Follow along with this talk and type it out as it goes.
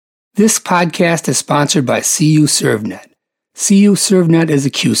This podcast is sponsored by CU ServNet. CU ServNet is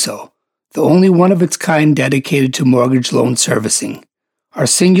a CUSO, the only one of its kind dedicated to mortgage loan servicing. Our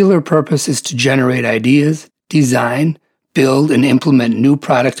singular purpose is to generate ideas, design, build, and implement new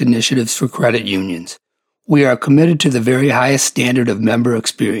product initiatives for credit unions. We are committed to the very highest standard of member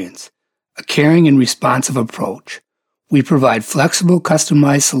experience, a caring and responsive approach. We provide flexible,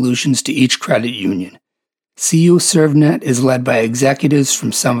 customized solutions to each credit union. CU ServNet is led by executives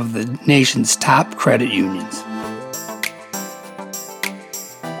from some of the nation's top credit unions.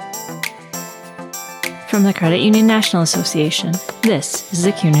 From the Credit Union National Association, this is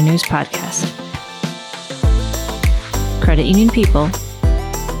the CUNA News Podcast. Credit union people,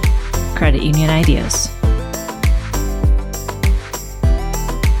 credit union ideas.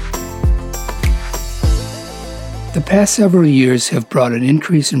 The past several years have brought an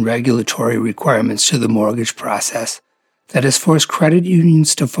increase in regulatory requirements to the mortgage process that has forced credit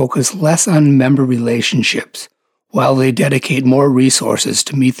unions to focus less on member relationships while they dedicate more resources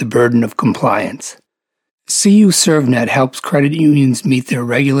to meet the burden of compliance. CU ServNet helps credit unions meet their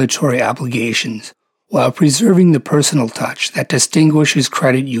regulatory obligations while preserving the personal touch that distinguishes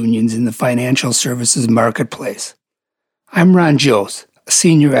credit unions in the financial services marketplace. I'm Ron Jose, a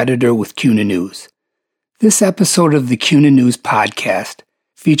senior editor with CUNA News. This episode of the CUNA News Podcast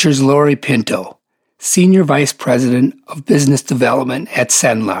features Lori Pinto, Senior Vice President of Business Development at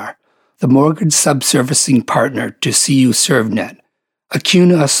Cenlar, the mortgage subservicing partner to CU ServNet, a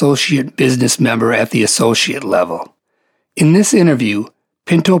CUNA Associate Business member at the associate level. In this interview,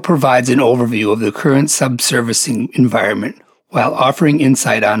 Pinto provides an overview of the current subservicing environment while offering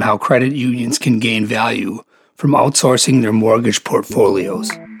insight on how credit unions can gain value from outsourcing their mortgage portfolios.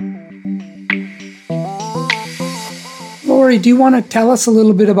 Lori, do you want to tell us a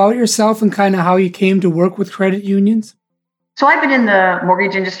little bit about yourself and kind of how you came to work with credit unions? So I've been in the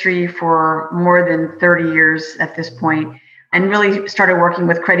mortgage industry for more than 30 years at this point, and really started working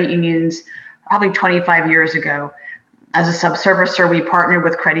with credit unions probably 25 years ago. As a subservicer, we partnered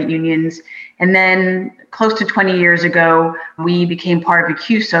with credit unions. And then close to 20 years ago, we became part of a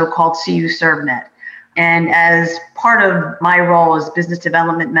CUSO called CU ServNet. And as part of my role as business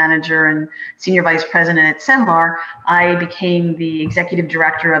development manager and senior vice president at Cenlar, I became the executive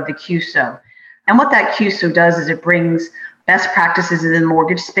director of the CUSO. And what that CUSO does is it brings best practices in the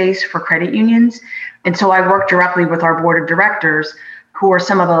mortgage space for credit unions. And so I work directly with our board of directors, who are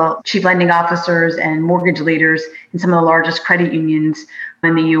some of the chief lending officers and mortgage leaders in some of the largest credit unions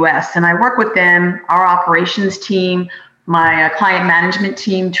in the U.S. And I work with them, our operations team, my client management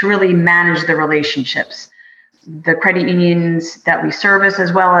team, to really manage the relationships. The credit unions that we service,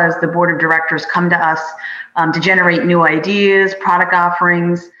 as well as the board of directors, come to us to generate new ideas, product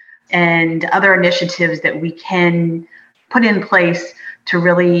offerings, and other initiatives that we can put in place to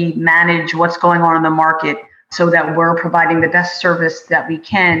really manage what's going on in the market so that we're providing the best service that we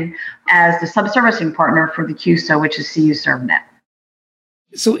can as the subservicing partner for the CUSO, which is CU ServNet.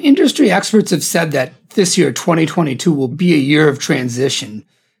 So industry experts have said that this year, 2022, will be a year of transition,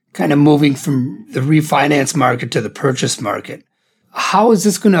 kind of moving from the refinance market to the purchase market. How is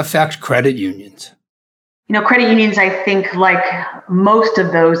this going to affect credit unions? You know, credit unions, I think, like most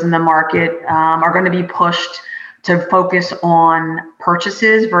of those in the market, are going to be pushed to focus on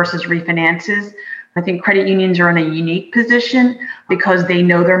purchases versus refinances. I think credit unions are in a unique position because they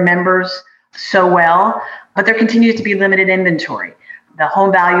know their members so well, but there continues to be limited inventory. The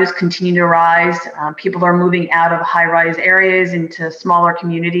home values continue to rise. People are moving out of high-rise areas into smaller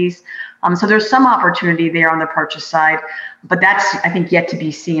communities. So there's some opportunity there on the purchase side, but that's, I think, yet to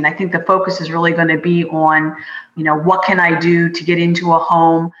be seen. I think the focus is really going to be on, what can I do to get into a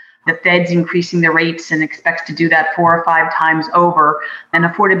home? The Fed's increasing the rates and expects to do that 4 or 5 times over, and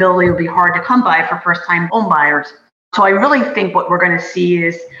affordability will be hard to come by for first-time home buyers. So I really think what we're going to see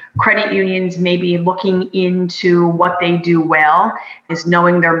is credit unions maybe looking into what they do well is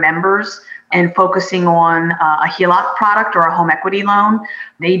knowing their members and focusing on a HELOC product or a home equity loan.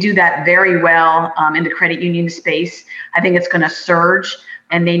 They do that very well in the credit union space. I think it's going to surge,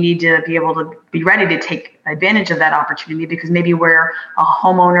 and they need to be able to be ready to take advantage of that opportunity, because maybe where a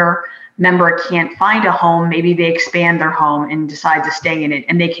homeowner member can't find a home, maybe they expand their home and decide to stay in it,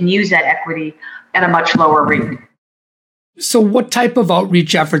 and they can use that equity at a much lower rate. So what type of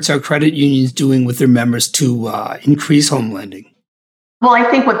outreach efforts are credit unions doing with their members to increase home lending? Well, I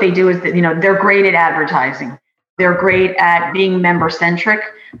think what they do is that, they're great at advertising. They're great at being member-centric,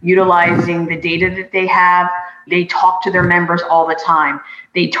 utilizing the data that they have. They talk to their members all the time.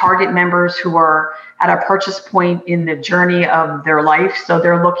 They target members who are at a purchase point in the journey of their life. So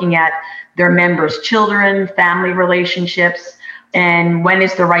they're looking at their members' children, family relationships. and when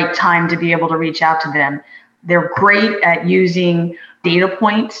is the right time to be able to reach out to them. They're great at using data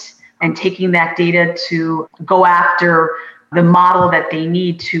points and taking that data to go after the model that they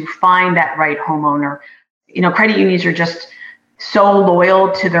need to find that right homeowner. Credit unions are just so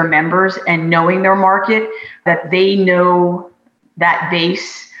loyal to their members and knowing their market that they know that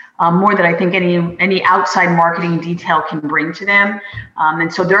base more than I think any outside marketing detail can bring to them.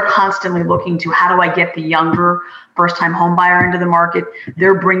 And so they're constantly looking to, how do I get the younger first-time home buyer into the market?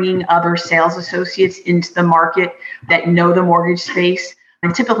 They're bringing other sales associates into the market that know the mortgage space.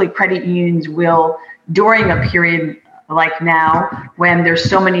 And typically credit unions will, during a period like now, when there's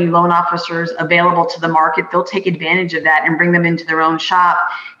so many loan officers available to the market, they'll take advantage of that and bring them into their own shop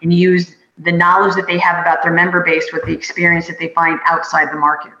and use the knowledge that they have about their member base with the experience that they find outside the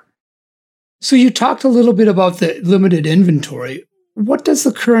market. So you talked a little bit about the limited inventory. What does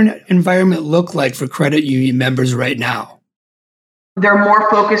the current environment look like for credit union members right now? They're more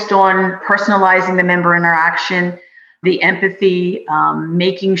focused on personalizing the member interaction, the empathy,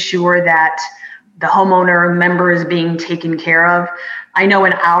 making sure that the homeowner member is being taken care of. I know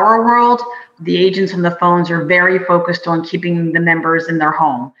in our world, the agents on the phones are very focused on keeping the members in their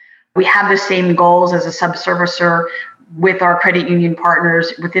home. We have the same goals as a subservicer with our credit union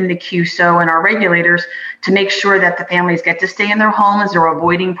partners within the QSO and our regulators to make sure that the families get to stay in their homes. They're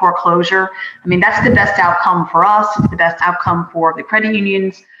avoiding foreclosure. I mean, that's the best outcome for us. It's the best outcome for the credit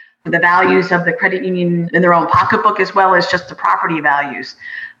unions, for the values of the credit union in their own pocketbook, as well as just the property values.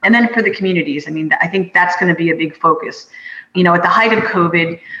 And then for the communities, I mean, I think that's going to be a big focus. At the height of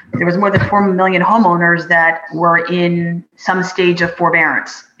COVID, there was more than 4 million homeowners that were in some stage of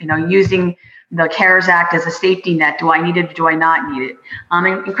forbearance, using the CARES Act as a safety net. Do I need it? Do I not need it?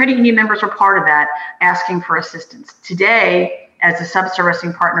 And credit union members were part of that, asking for assistance. Today, as a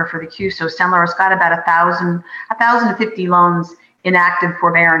sub-servicing partner for the QSO, Cenlar has got about 1,050 loans in active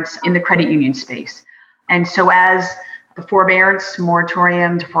forbearance in the credit union space. And so as the forbearance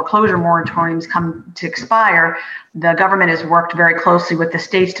moratoriums, foreclosure moratoriums come to expire, the government has worked very closely with the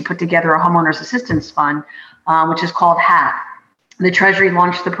states to put together a homeowners assistance fund, which is called HAP. The Treasury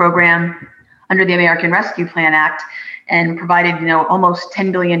launched the program under the American Rescue Plan Act and provided, almost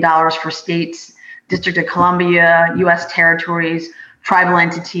 $10 billion for states, District of Columbia, U.S. territories, tribal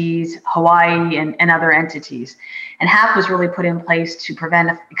entities, Hawaii, and other entities. And HAP was really put in place to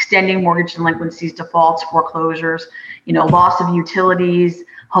prevent extending mortgage delinquencies, defaults, foreclosures, loss of utilities,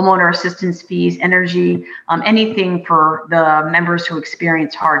 homeowner assistance fees, energy, anything for the members who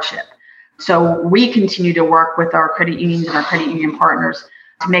experience hardship. So we continue to work with our credit unions and our credit union partners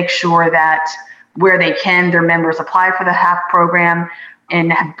to make sure that where they can, their members apply for the HAP program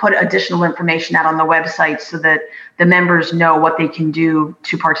and have put additional information out on the website so that the members know what they can do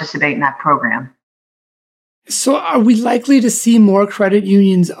to participate in that program. So are we likely to see more credit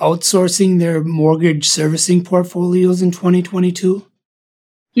unions outsourcing their mortgage servicing portfolios in 2022?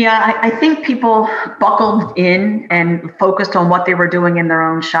 Yeah, I think people buckled in and focused on what they were doing in their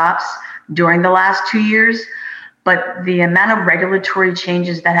own shops during the last 2 years. But the amount of regulatory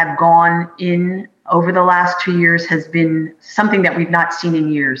changes that have gone in over the last 2 years has been something that we've not seen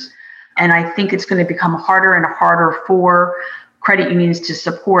in years. And I think it's going to become harder and harder for credit unions to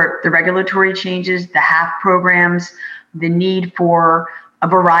support the regulatory changes, the HAP programs, the need for a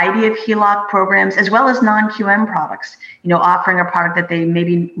variety of HELOC programs, as well as non-QM products, offering a product that they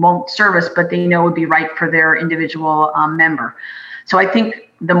maybe won't service, but they know would be right for their individual member. So I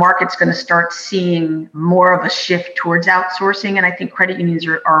think the market's going to start seeing more of a shift towards outsourcing, and I think credit unions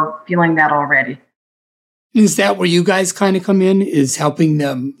are feeling that already. Is that where you guys kind of come in, is helping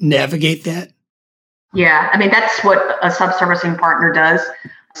them navigate that? Yeah, I mean, that's what a sub-servicing partner does.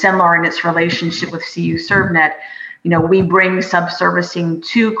 Cenlar, in its relationship with CU ServNet, we bring sub-servicing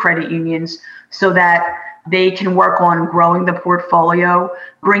to credit unions so that they can work on growing the portfolio,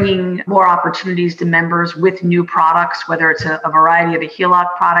 bringing more opportunities to members with new products, whether it's a variety of a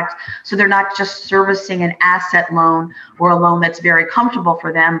HELOC product. So they're not just servicing an asset loan or a loan that's very comfortable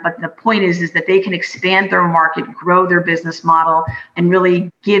for them. But the point is that they can expand their market, grow their business model, and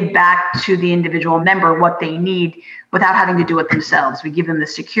really give back to the individual member what they need without having to do it themselves. We give them the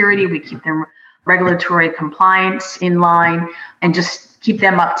security, we keep them regulatory compliance in line, and just keep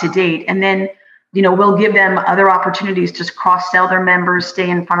them up to date. And then we'll give them other opportunities to cross-sell their members, stay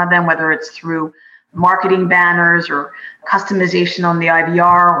in front of them, whether it's through marketing banners or customization on the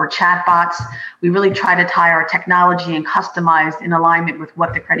IVR or chatbots. We really try to tie our technology and customize in alignment with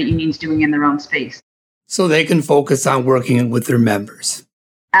what the credit union's doing in their own space. So they can focus on working with their members.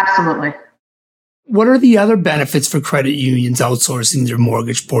 Absolutely. What are the other benefits for credit unions outsourcing their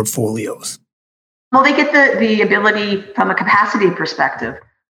mortgage portfolios? Well, they get the ability from a capacity perspective.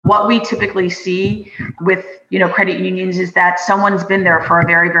 What we typically see with, credit unions is that someone's been there for a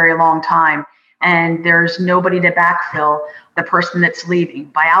very, very long time, and there's nobody to backfill the person that's leaving.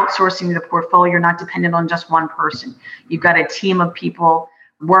 By outsourcing the portfolio, you're not dependent on just one person. You've got a team of people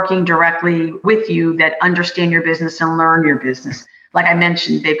working directly with you that understand your business and learn your business. Like I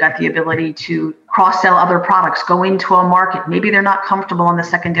mentioned, they've got the ability to cross-sell other products, go into a market. Maybe they're not comfortable in the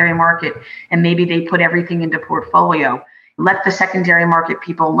secondary market, and maybe they put everything into portfolio. Let the secondary market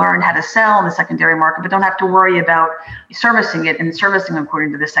people learn how to sell in the secondary market, but don't have to worry about servicing it and servicing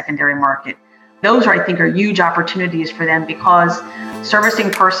according to the secondary market. Those I think are huge opportunities for them, because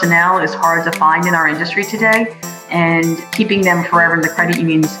servicing personnel is hard to find in our industry today, and keeping them forever in the credit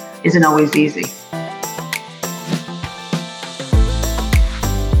unions isn't always easy.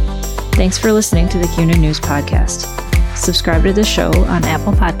 Thanks for listening to the CUNA News Podcast. Subscribe to the show on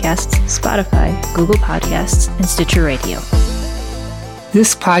Apple Podcasts, Spotify, Google Podcasts, and Stitcher Radio.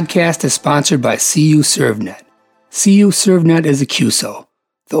 This podcast is sponsored by CU ServNet. CU ServNet is a CUSO,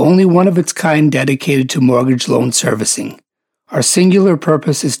 the only one of its kind dedicated to mortgage loan servicing. Our singular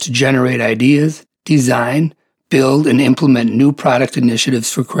purpose is to generate ideas, design, build, and implement new product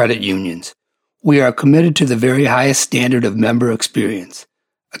initiatives for credit unions. We are committed to the very highest standard of member experience,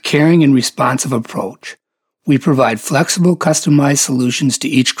 a caring and responsive approach. We provide flexible, customized solutions to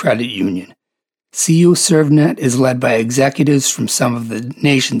each credit union. CU ServNet is led by executives from some of the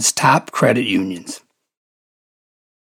nation's top credit unions.